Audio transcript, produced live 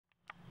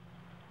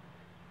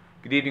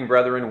Good evening,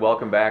 brethren.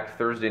 Welcome back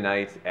Thursday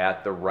night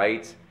at the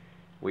Right.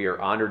 We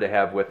are honored to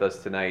have with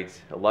us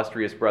tonight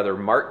Illustrious Brother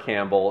Mark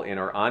Campbell in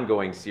our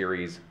ongoing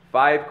series,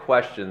 5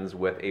 Questions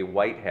with a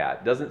White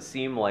Hat. Doesn't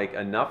seem like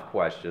enough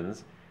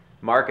questions.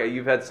 Mark,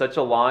 you've had such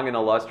a long and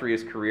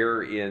illustrious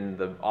career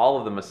in all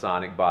of the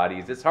Masonic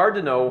bodies. It's hard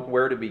to know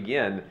where to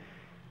begin.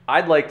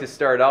 I'd like to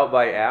start out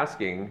by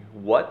asking,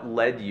 what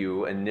led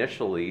you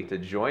initially to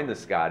join the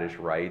Scottish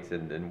Rite,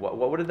 and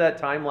what did that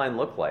timeline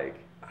look like?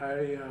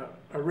 I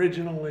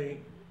originally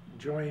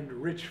joined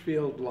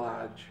Richfield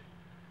Lodge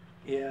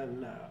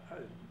in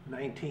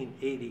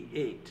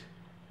 1988,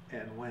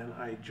 and when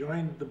I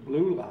joined the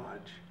Blue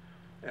Lodge,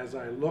 as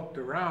I looked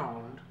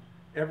around,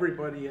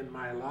 everybody in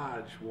my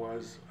lodge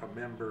was a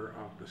member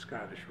of the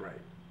Scottish Rite.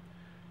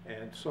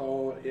 And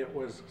so it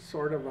was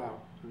sort of a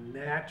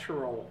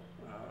natural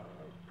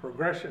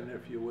progression,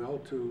 if you will,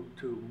 to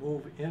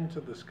move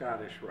into the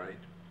Scottish Rite.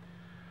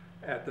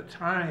 At the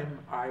time,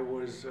 I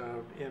was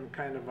in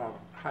kind of a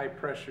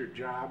high-pressure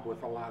job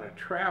with a lot of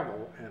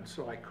travel, and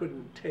so I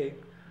couldn't take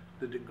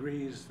the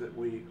degrees that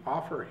we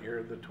offer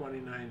here, the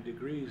 29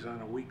 degrees,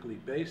 on a weekly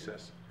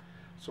basis.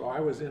 So I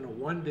was in a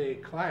one-day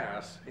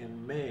class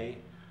in May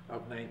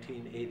of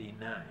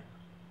 1989.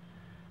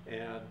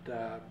 And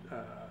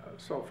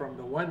so from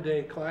the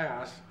one-day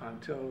class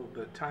until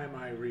the time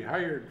I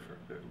retired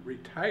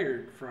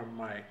from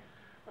my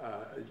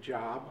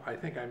job, I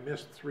think I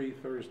missed 3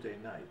 Thursday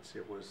nights.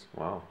 It was,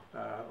 wow.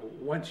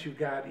 Once you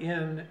got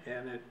in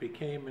and it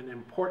became an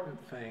important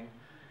thing,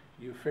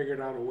 you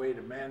figured out a way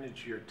to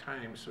manage your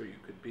time so you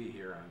could be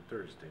here on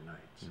Thursday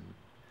nights.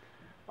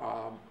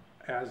 Mm-hmm.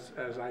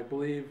 As I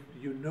believe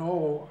you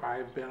know,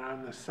 I've been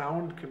on the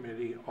sound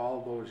committee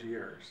all those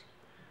years.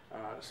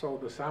 So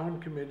the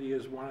sound committee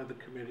is one of the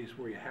committees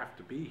where you have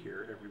to be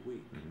here every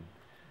week. Mm-hmm.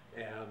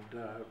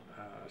 And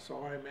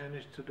so I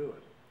managed to do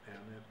it.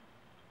 And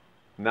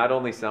not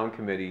only sound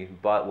committee,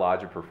 but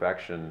Lodge of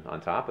Perfection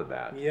on top of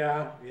that.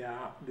 Yeah.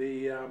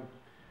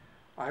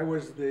 I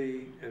was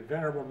the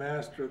Venerable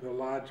Master of the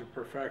Lodge of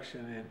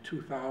Perfection in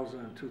 2000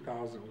 and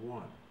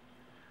 2001.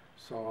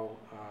 So,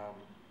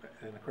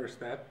 and of course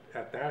that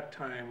at that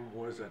time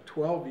was a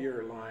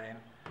 12-year line,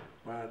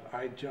 but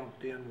I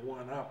jumped in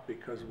one up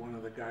because one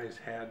of the guys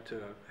had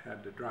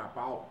to drop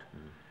out.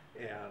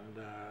 Mm.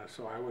 And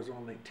so I was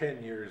only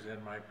 10 years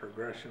in my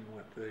progression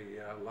with the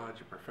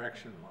Lodge of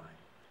Perfection line.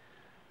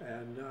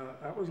 And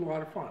that was a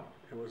lot of fun.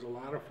 It was a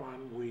lot of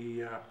fun.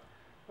 The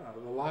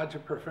Lodge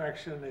of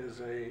Perfection is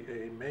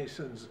a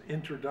Mason's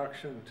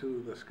introduction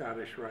to the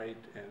Scottish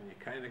Rite, and you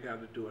kind of got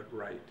to do it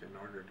right in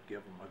order to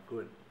give them a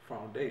good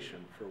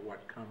foundation for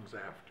what comes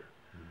after.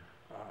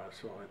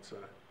 So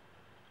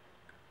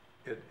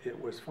it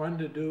was fun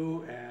to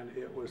do, and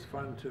it was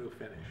fun to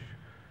finish.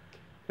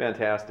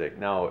 Fantastic.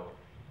 Now,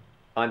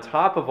 on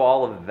top of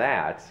all of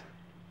that,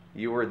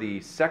 you were the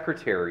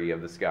secretary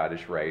of the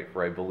Scottish Rite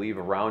for, I believe,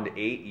 around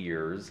 8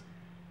 years.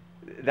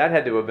 That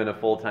had to have been a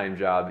full-time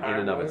job in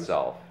and of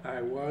itself. I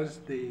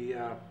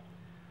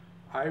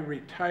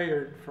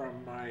retired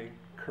from my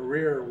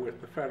career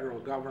with the federal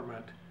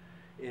government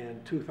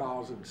in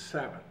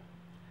 2007.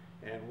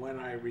 And when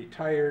I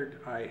retired,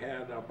 I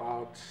had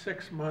about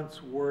 6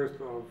 months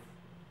worth of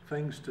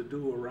things to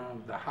do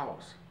around the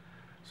house.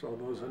 So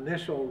those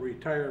initial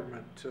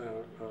retirement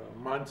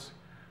months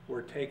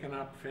were taken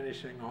up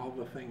finishing all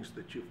the things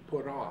that you've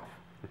put off.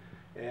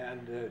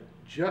 And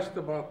just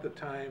about the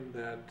time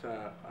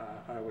that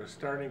I was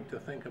starting to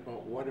think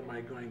about what am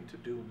I going to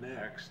do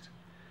next,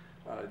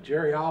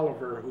 Jerry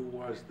Oliver, who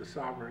was the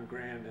Sovereign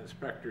Grand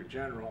Inspector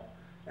General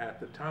at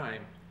the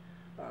time,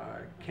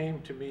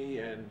 came to me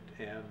and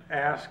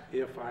asked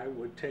if I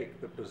would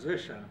take the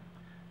position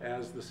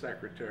as the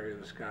Secretary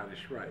of the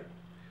Scottish Rite,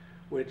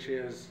 which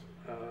is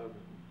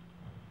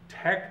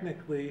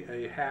technically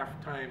a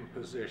half-time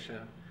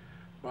position,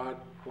 but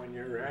when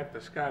you're at the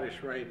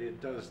Scottish Rite,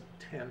 it does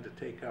tend to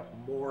take up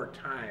more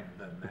time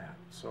than that.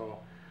 So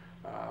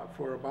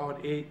for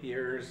about 8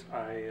 years,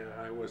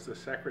 I was the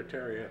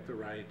secretary at the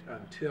Rite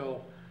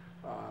until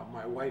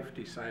my wife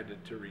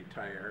decided to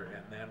retire,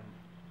 and then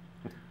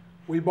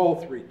we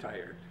both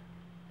retired.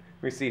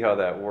 We see how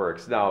that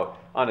works. Now,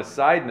 on a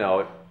side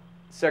note,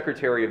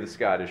 Secretary of the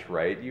Scottish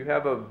Rite, you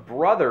have a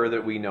brother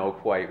that we know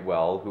quite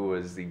well who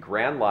is the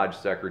Grand Lodge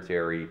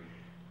Secretary.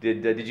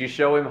 Did you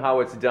show him how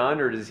it's done,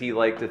 or does he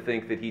like to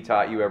think that he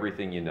taught you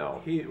everything you know?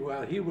 He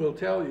will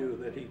tell you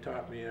that he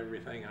taught me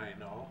everything I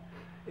know.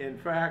 In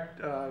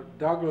fact,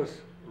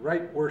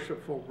 Right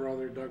Worshipful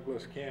Brother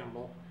Douglas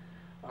Campbell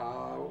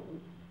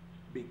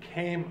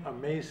became a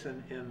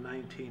Mason in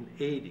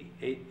 1980,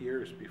 8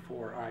 years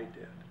before I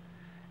did.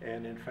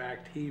 And in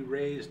fact, he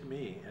raised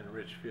me in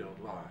Richfield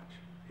Lodge.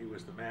 He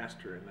was the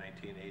master in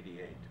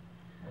 1988.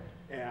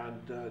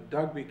 And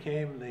Doug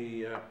became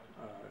the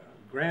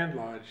Grand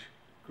Lodge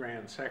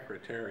Grand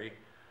Secretary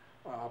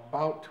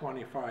about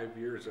 25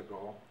 years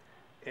ago,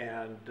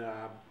 and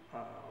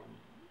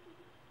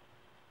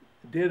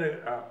did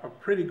a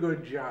pretty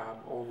good job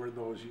over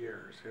those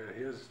years.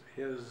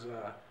 His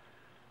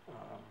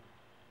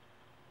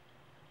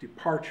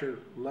departure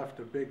left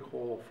a big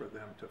hole for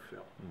them to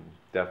fill.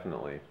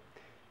 Definitely.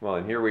 Well,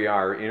 and here we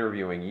are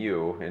interviewing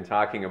you and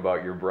talking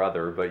about your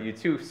brother, but you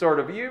two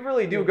you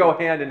really do go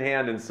hand in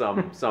hand in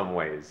some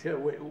ways. Yeah,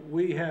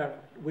 we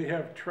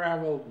have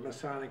traveled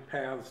Masonic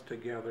paths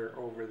together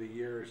over the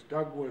years.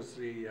 Doug was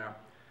the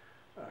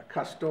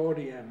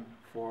custodian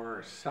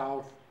for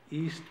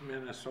southeast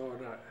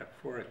Minnesota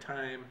for a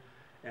time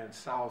and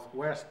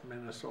southwest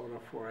Minnesota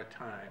for a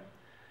time.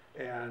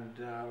 And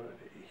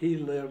he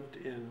lived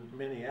in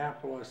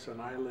Minneapolis and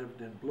I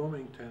lived in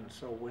Bloomington,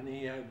 so when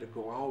he had to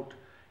go out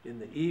in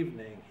the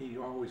evening, he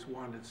always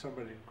wanted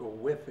somebody to go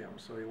with him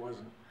so he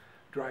wasn't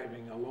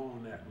driving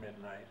alone at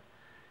midnight.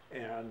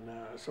 And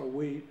so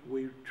we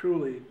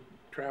truly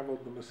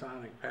traveled the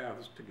Masonic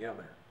paths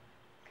together.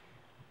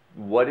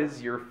 What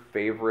is your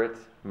favorite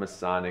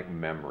Masonic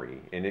memory?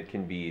 And it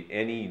can be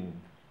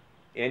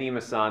any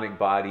Masonic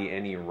body,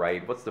 any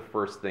rite. What's the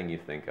first thing you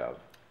think of?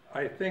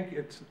 I think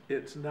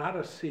it's not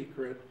a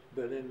secret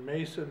that in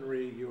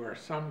Masonry you are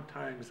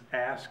sometimes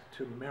asked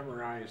to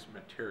memorize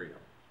material.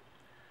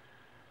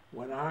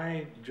 When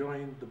I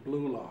joined the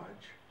Blue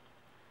Lodge,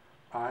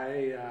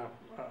 I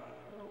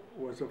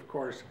was of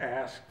course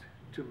asked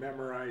to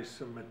memorize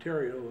some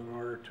material in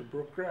order to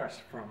progress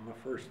from the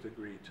first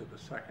degree to the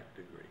second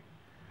degree.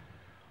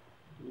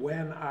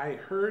 When I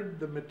heard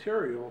the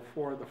material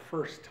for the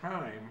first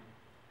time,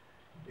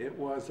 it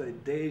was a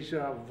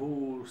deja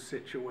vu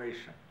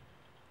situation.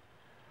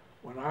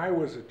 When I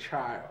was a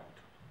child,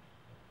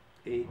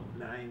 8,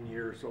 9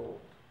 years old,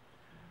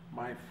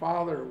 my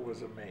father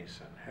was a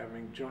Mason,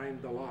 having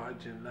joined the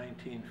lodge in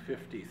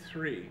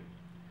 1953.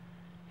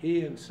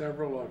 He and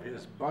several of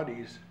his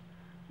buddies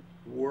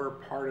were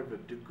part of a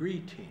degree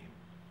team,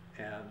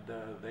 and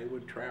they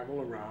would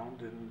travel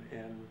around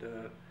and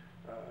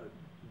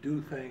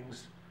do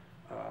things,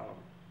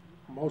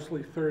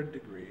 mostly third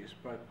degrees,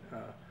 but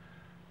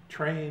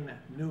train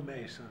new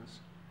Masons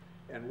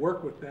and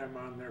work with them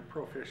on their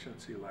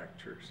proficiency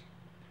lectures.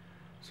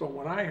 So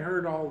when I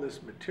heard all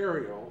this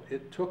material,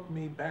 it took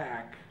me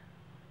back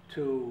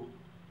to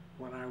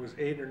when I was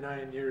 8 or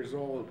 9 years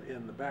old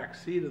in the back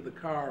seat of the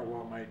car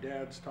while my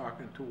dad's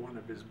talking to one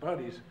of his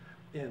buddies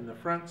in the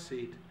front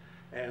seat,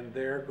 and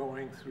they're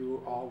going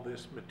through all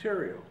this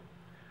material.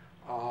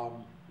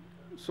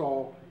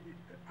 So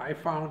I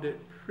found it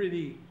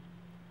pretty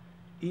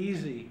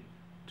easy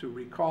to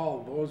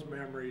recall those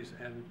memories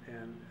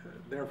and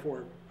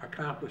therefore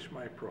accomplish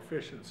my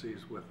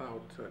proficiencies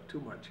without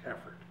too much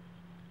effort.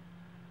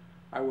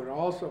 I would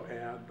also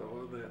add,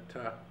 though,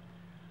 that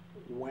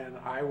when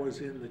I was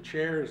in the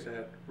chairs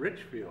at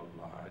Richfield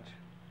Lodge,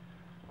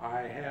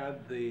 I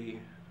had the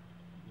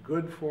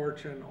good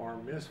fortune or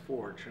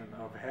misfortune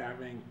of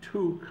having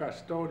 2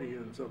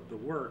 custodians of the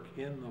work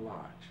in the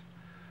lodge.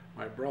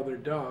 My brother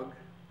Doug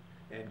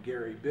and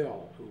Gary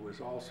Bill, who was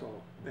also,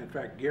 in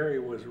fact, Gary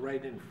was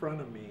right in front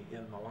of me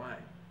in the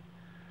line.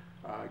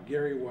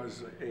 Gary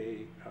was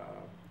a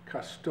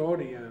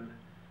custodian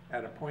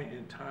at a point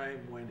in time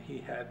when he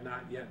had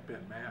not yet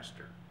been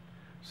master.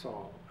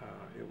 So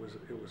it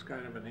was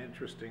kind of an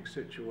interesting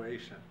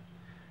situation.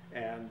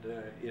 And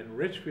in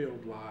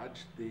Richfield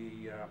Lodge,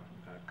 the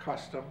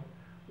custom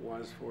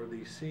was for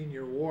the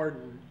senior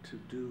warden to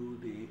do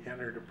the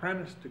entered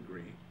apprentice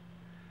degree,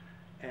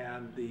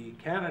 and the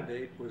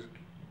candidate was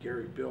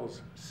Gary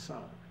Bill's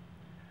son.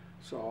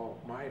 So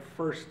my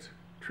first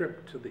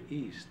trip to the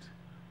East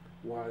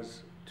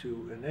was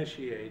to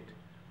initiate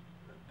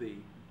the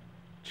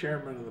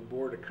chairman of the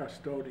Board of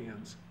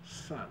Custodians'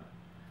 son,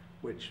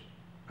 which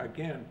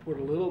again put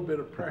a little bit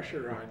of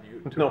pressure on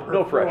you to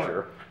no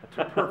pressure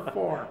to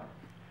perform.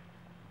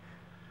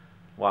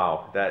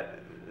 Wow,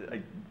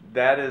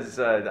 that is,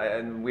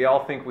 and we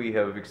all think we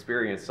have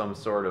experienced some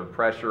sort of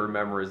pressure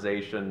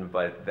memorization,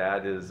 but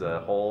that is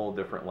a whole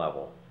different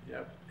level.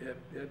 Yep,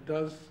 it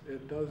does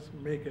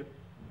make it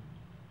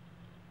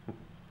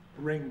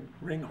ring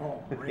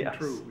home, ring Yes.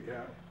 true.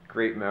 Yeah.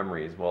 Great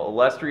memories. Well,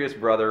 Illustrious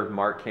Brother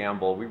Mark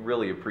Campbell, we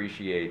really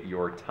appreciate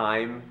your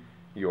time,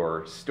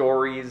 your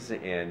stories,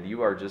 and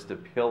you are just a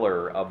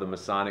pillar of the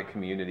Masonic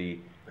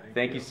community.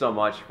 Thank you so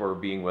much for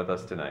being with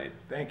us tonight.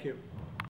 Thank you.